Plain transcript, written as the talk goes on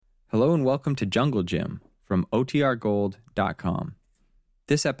Hello and welcome to Jungle Gym from OTRGold.com.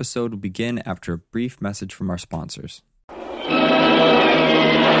 This episode will begin after a brief message from our sponsors.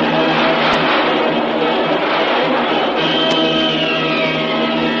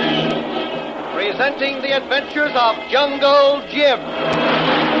 Presenting the adventures of Jungle Jim.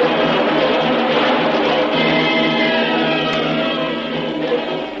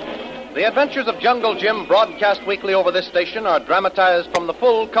 The adventures of Jungle Jim, broadcast weekly over this station, are dramatized from the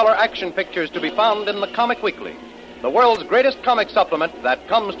full-color action pictures to be found in the Comic Weekly, the world's greatest comic supplement that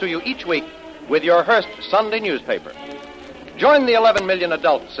comes to you each week with your Hearst Sunday newspaper. Join the 11 million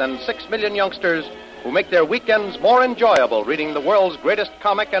adults and 6 million youngsters who make their weekends more enjoyable reading the world's greatest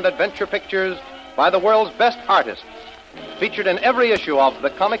comic and adventure pictures by the world's best artists, featured in every issue of the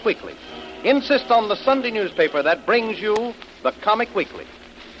Comic Weekly. Insist on the Sunday newspaper that brings you the Comic Weekly.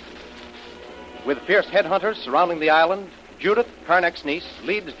 With fierce headhunters surrounding the island, Judith, Karnak's niece,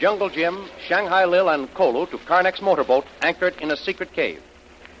 leads Jungle Jim, Shanghai Lil, and Kolu to Karnak's motorboat anchored in a secret cave.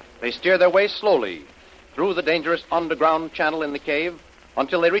 They steer their way slowly through the dangerous underground channel in the cave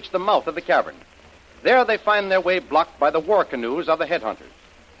until they reach the mouth of the cavern. There they find their way blocked by the war canoes of the headhunters.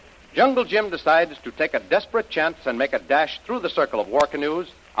 Jungle Jim decides to take a desperate chance and make a dash through the circle of war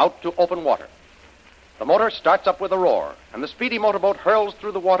canoes out to open water. The motor starts up with a roar, and the speedy motorboat hurls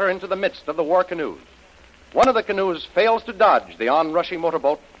through the water into the midst of the war canoes. One of the canoes fails to dodge the onrushing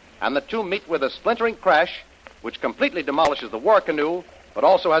motorboat, and the two meet with a splintering crash, which completely demolishes the war canoe, but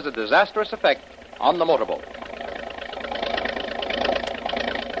also has a disastrous effect on the motorboat.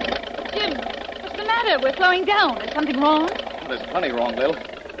 Jim, what's the matter? We're slowing down. Is something wrong? There's plenty wrong, Lil.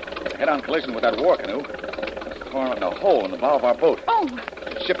 A head-on collision with that war canoe. It's torn a hole in the bow of our boat. Oh.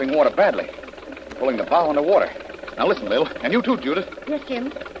 It's shipping water badly. Pulling the bow underwater. Now listen, Lil, and you too, Judith. Yes,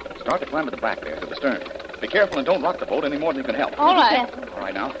 Jim. Start to climb to the back there, to the stern. Be careful and don't rock the boat any more than you can help. All right. All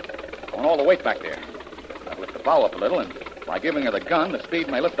right, now. I want all the weight back there. I'll lift the bow up a little, and by giving her the gun, the speed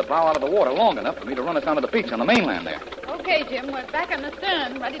may lift the bow out of the water long enough for me to run us down to the beach on the mainland there. Okay, Jim. We're back on the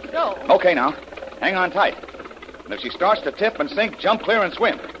stern, ready to go. Okay, now. Hang on tight. And if she starts to tip and sink, jump clear and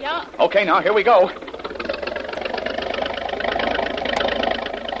swim. Yeah. Okay, now, here we go.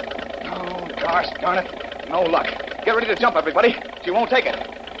 Oh, gosh darn it. No luck. Get ready to jump, everybody. She won't take it.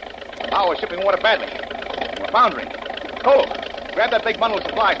 The bow is shipping water badly. We're foundering. Kolu, grab that big bundle of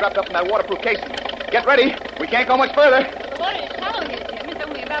supplies wrapped up in that waterproof casing. Get ready. We can't go much further. The water is shallow here, Jim. It's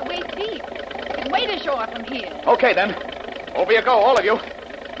only about waist deep. We can wade ashore from here. Okay, then. Over you go, all of you.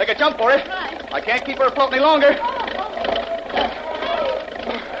 Make a jump for it. Right. I can't keep her afloat any longer. All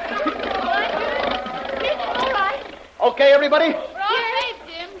right. Okay, everybody? We're all safe,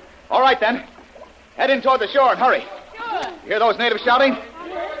 Jim. All right, then. Head in toward the shore and hurry. Sure. You hear those natives shouting?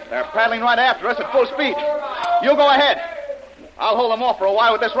 They're paddling right after us at full speed. You go ahead. I'll hold them off for a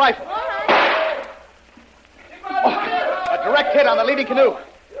while with this rifle. All right. A direct hit on the leading canoe.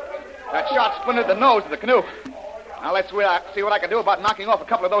 That shot splintered the nose of the canoe. Now let's see what I can do about knocking off a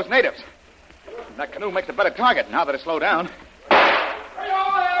couple of those natives. That canoe makes a better target now that it's slowed down. Good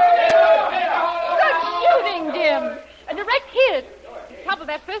shooting, Jim. A direct hit. Topple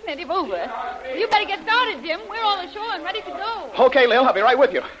that first native over. You better get started, Jim. We're all ashore and ready to go. Okay, Lil, I'll be right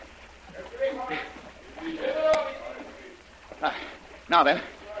with you. Now then,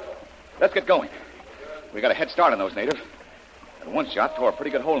 let's get going. We got a head start on those natives. And one shot tore a pretty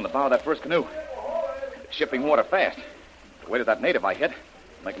good hole in the bow of that first canoe. It's shipping water fast. The weight of that native I hit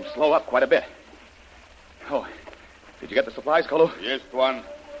will make him slow up quite a bit. Oh, did you get the supplies, Kolu? Yes, Tuan.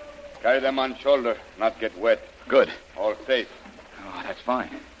 Carry them on shoulder, not get wet. Good. All safe. Oh, that's fine.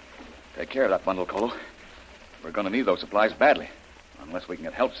 Take care of that bundle, Kolu. We're going to need those supplies badly, unless we can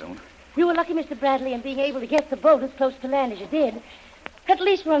get help soon. You were lucky, Mr. Bradley, in being able to get the boat as close to land as you did. At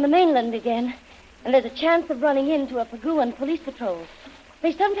least we're on the mainland again, and there's a chance of running into a Paguan police patrol.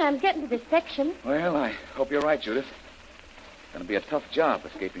 They sometimes get into this section. Well, I hope you're right, Judith. It's going to be a tough job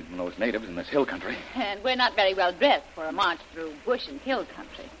escaping from those natives in this hill country. And we're not very well dressed for a march through bush and hill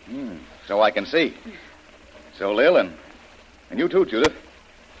country. So I can see. So, Lil, and you too, Judith.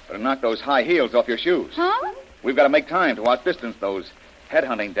 Better knock those high heels off your shoes. Huh? We've got to make time to outdistance those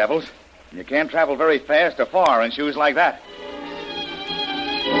headhunting devils. And you can't travel very fast or far in shoes like that.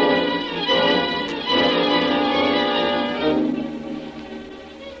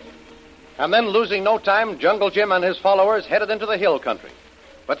 And then, losing no time, Jungle Jim and his followers headed into the hill country.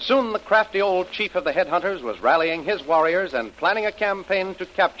 But soon the crafty old chief of the headhunters was rallying his warriors and planning a campaign to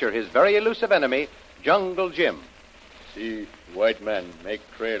capture his very elusive enemy, Jungle Jim. See, white man make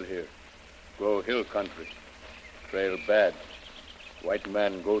trail here. Go hill country. Trail bad. White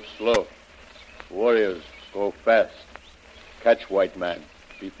man go slow. Warriors go fast. Catch white man.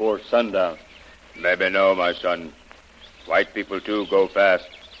 before sundown. Maybe no, my son. White people, too, go fast.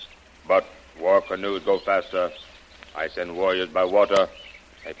 But war canoes go faster. I send warriors by water.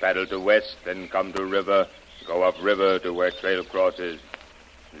 They paddle to west, then come to river, go up river to where trail crosses.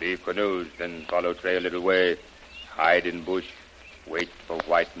 Leave canoes, then follow trail a little way. Hide in bush. Wait for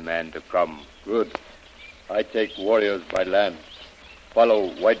white man to come. Good. I take warriors by land. Follow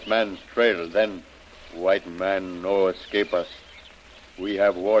white man's trail, then white man no escape us. We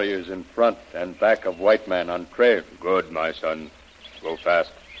have warriors in front and back of white man on trail. Good, my son. Go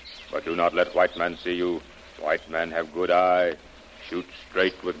fast. But do not let white man see you. White man have good eye. Shoot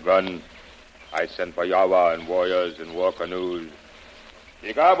straight with gun. I send for Yawa and warriors in war canoes.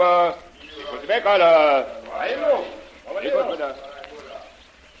 Ikaba! Ikutbekala!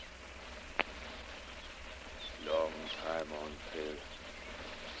 Long time on trail.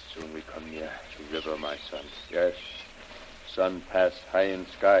 Soon we come near to river, my son. Yes. Sun pass high in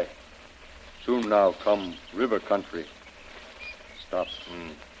sky. Soon now come river country. Stop.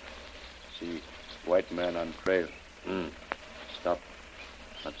 See white man on trail. Stop.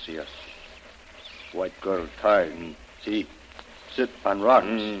 Not see us. White girl tired. See. Sit on rocks.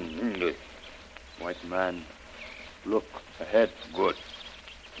 White man. Look ahead. Good.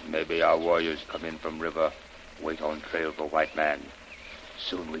 Maybe our warriors come in from river. Wait on trail for white man.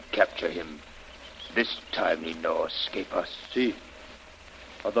 Soon we capture him. This time he no escape us. See.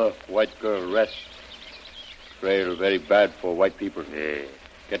 Other white girl rest. Trail very bad for white people. Yeah.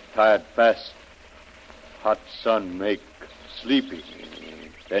 Get tired fast. Hot sun make sleepy.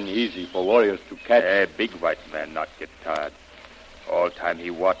 Then easy for warriors to catch. Big white man not get tired. All time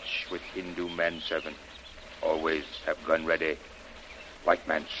he watch with Hindu manservant. Always have gun ready. White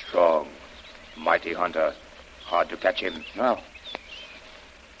man strong. Mighty hunter. Hard to catch him. Now.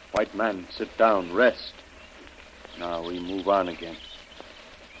 White man sit down, rest. Now we move on again.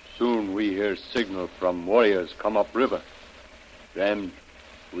 Soon we hear signal from warriors come up river. Then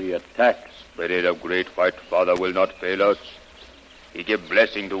we attack. Spirit of great white father will not fail us. He give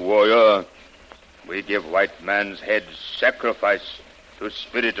blessing to warrior. We give white man's head sacrifice to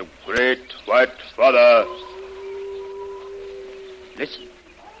spirit of great white father. Listen.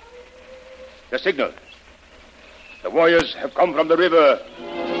 The signal. The warriors have come from the river.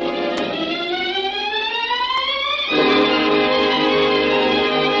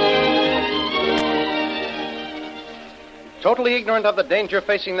 Totally ignorant of the danger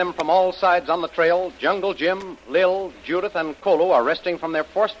facing them from all sides on the trail, Jungle Jim, Lil, Judith, and Kolo are resting from their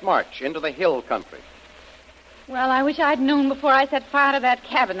forced march into the hill country. Well, I wish I'd known before I set fire to that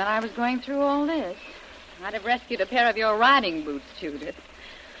cabin that I was going through all this. I'd have rescued a pair of your riding boots, Judith.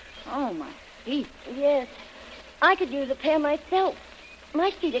 Oh, my feet. Yes. I could use a pair myself. My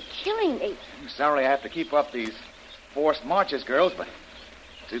feet are killing me. I'm sorry I have to keep up these forced marches, girls, but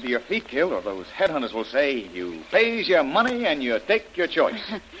it's either your feet killed or those headhunters will say you pays your money and you take your choice.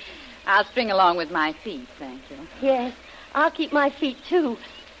 I'll string along with my feet, thank you. Yes. I'll keep my feet, too.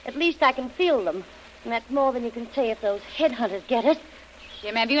 At least I can feel them. And that's more than you can say if those headhunters get us.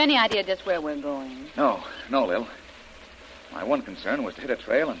 Jim, have you any idea just where we're going? No, Lil. My one concern was to hit a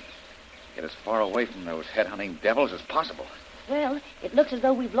trail and get as far away from those headhunting devils as possible. Well, it looks as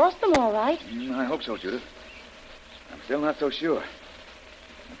though we've lost them all right. I hope so, Judith. I'm still not so sure.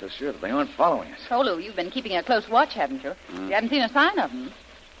 Not so sure that they aren't following us. Kolo, you've been keeping a close watch, haven't you? You haven't seen a sign of them.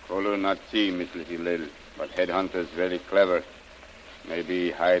 Kolo not see, Miss Little Lil, but headhunters very clever.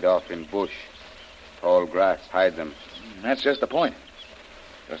 Maybe hide off in bush. Tall grass hide them. That's just the point.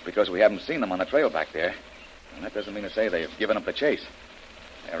 Just because we haven't seen them on the trail back there, and that doesn't mean to say they've given up the chase.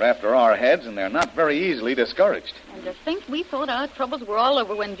 They're after our heads, and they're not very easily discouraged. And to think we thought our troubles were all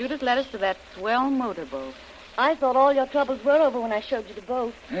over when Judith led us to that swell motorboat. I thought all your troubles were over when I showed you the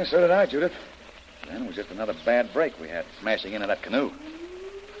boat. Yeah, so did I, Judith. Then it was just another bad break we had smashing into that canoe.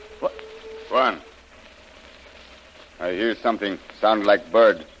 What? Tuan. I hear something sound like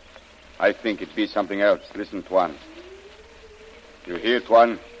bird. I think it be something else. Listen, Tuan. You hear,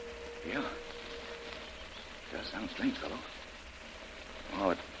 Tuan? Yeah. It does sound strange, fellow.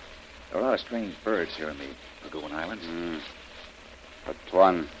 Oh, there are a lot of strange birds here in the Paguan Islands. But,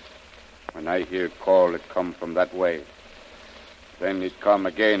 Tuan, when I hear call, it come from that way. Then it come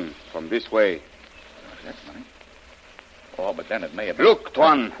again from this way. Oh, that's funny. Oh, but then it may have... Look,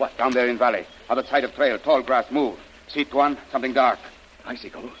 Tuan. What? Down there in valley. Other side of trail. Tall grass move. See, Tuan? Something dark. I see,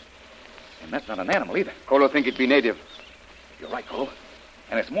 Kolo. And that's not an animal either. Kolo think it be native. You're right, Kolo.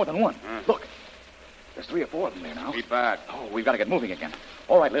 And it's more than one. Look. There's 3 or 4 of them there now. Be bad. Oh, we've got to get moving again.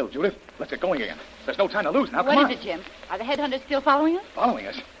 All right, little Judith. Let's get going again. There's no time to lose now. Come on. What is it, Jim? Are the headhunters still following us? Following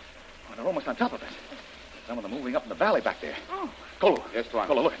us? Oh, they're almost on top of us. some of them moving up in the valley back there. Oh. Kolo. Yes, Tuan.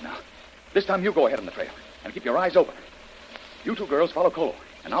 Kolo, look it now. This time you go ahead on the trail and keep your eyes open. You two girls follow Kolo,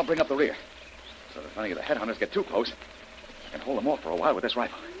 and I'll bring up the rear. So that if any of the headhunters get too close, I can hold them off for a while with this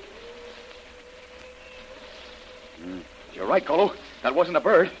rifle. You're right, Kolo. That wasn't a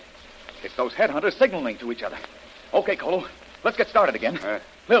bird. It's those headhunters signaling to each other. Okay, Kolo. Let's get started again.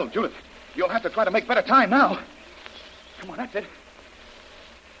 Lil, Judith, you'll have to try to make better time now. Come on, that's it.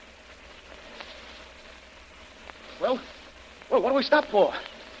 Well, what do we stop for?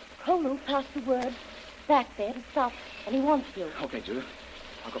 Kolo passed the word back there to stop, and he wants you. Okay, Judith.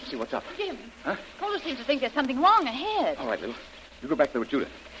 I'll go up and see what's up. Jim. Huh? Cole seems to think there's something wrong ahead. All right, Lil. You go back there with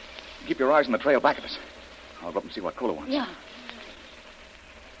Judith. Keep your eyes on the trail back of us. I'll go up and see what Kolo wants. Yeah.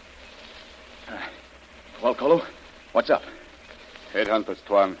 Well, Kolo, what's up? Headhunters,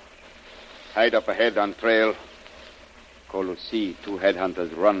 Tuan. Hide up ahead on trail. Kolo see 2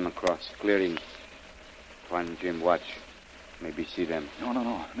 headhunters run across clearing. Tuan, Jim, watch. Maybe see them. No, I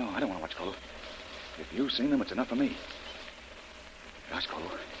don't want to watch, Kolo. If you've seen them, it's enough for me. Gosh,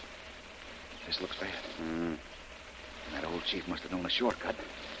 Kolo. This looks bad. And that old chief must have known a shortcut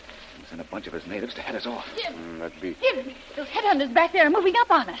and sent a bunch of his natives to head us off. Jim. That'd be... Jim, those headhunters back there are moving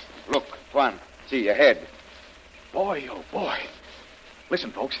up on us. Look, Tuan. See, ahead. Boy, oh, boy.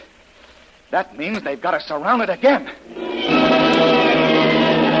 Listen, folks. That means they've got us surrounded again.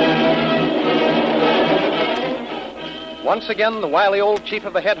 Once again, the wily old chief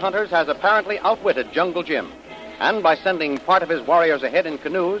of the headhunters has apparently outwitted Jungle Jim. And by sending part of his warriors ahead in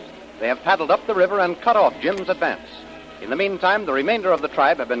canoes, they have paddled up the river and cut off Jim's advance. In the meantime, the remainder of the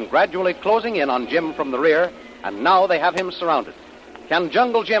tribe have been gradually closing in on Jim from the rear, and now they have him surrounded. Can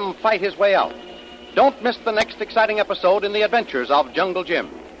Jungle Jim fight his way out? Don't miss the next exciting episode in the adventures of Jungle Jim.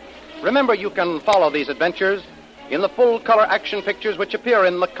 Remember, you can follow these adventures in the full-color action pictures which appear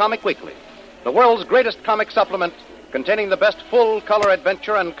in the Comic Weekly, the world's greatest comic supplement containing the best full-color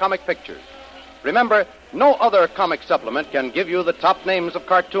adventure and comic pictures. Remember, no other comic supplement can give you the top names of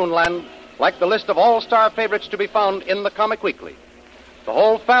Cartoonland like the list of all-star favorites to be found in the Comic Weekly. The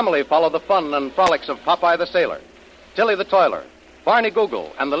whole family follow the fun and frolics of Popeye the Sailor, Tilly the Toiler, Barney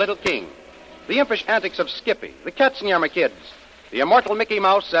Google, and the Little King, the impish antics of Skippy, the Katzenjammer Kids, the immortal Mickey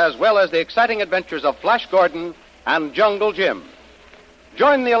Mouse, as well as the exciting adventures of Flash Gordon and Jungle Jim.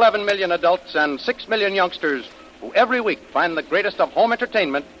 Join the 11 million adults and 6 million youngsters who every week find the greatest of home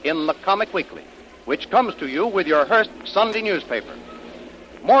entertainment in the Comic Weekly, which comes to you with your Hearst Sunday newspaper.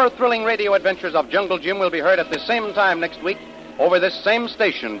 More thrilling radio adventures of Jungle Jim will be heard at the same time next week over this same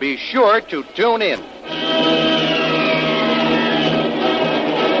station. Be sure to tune in.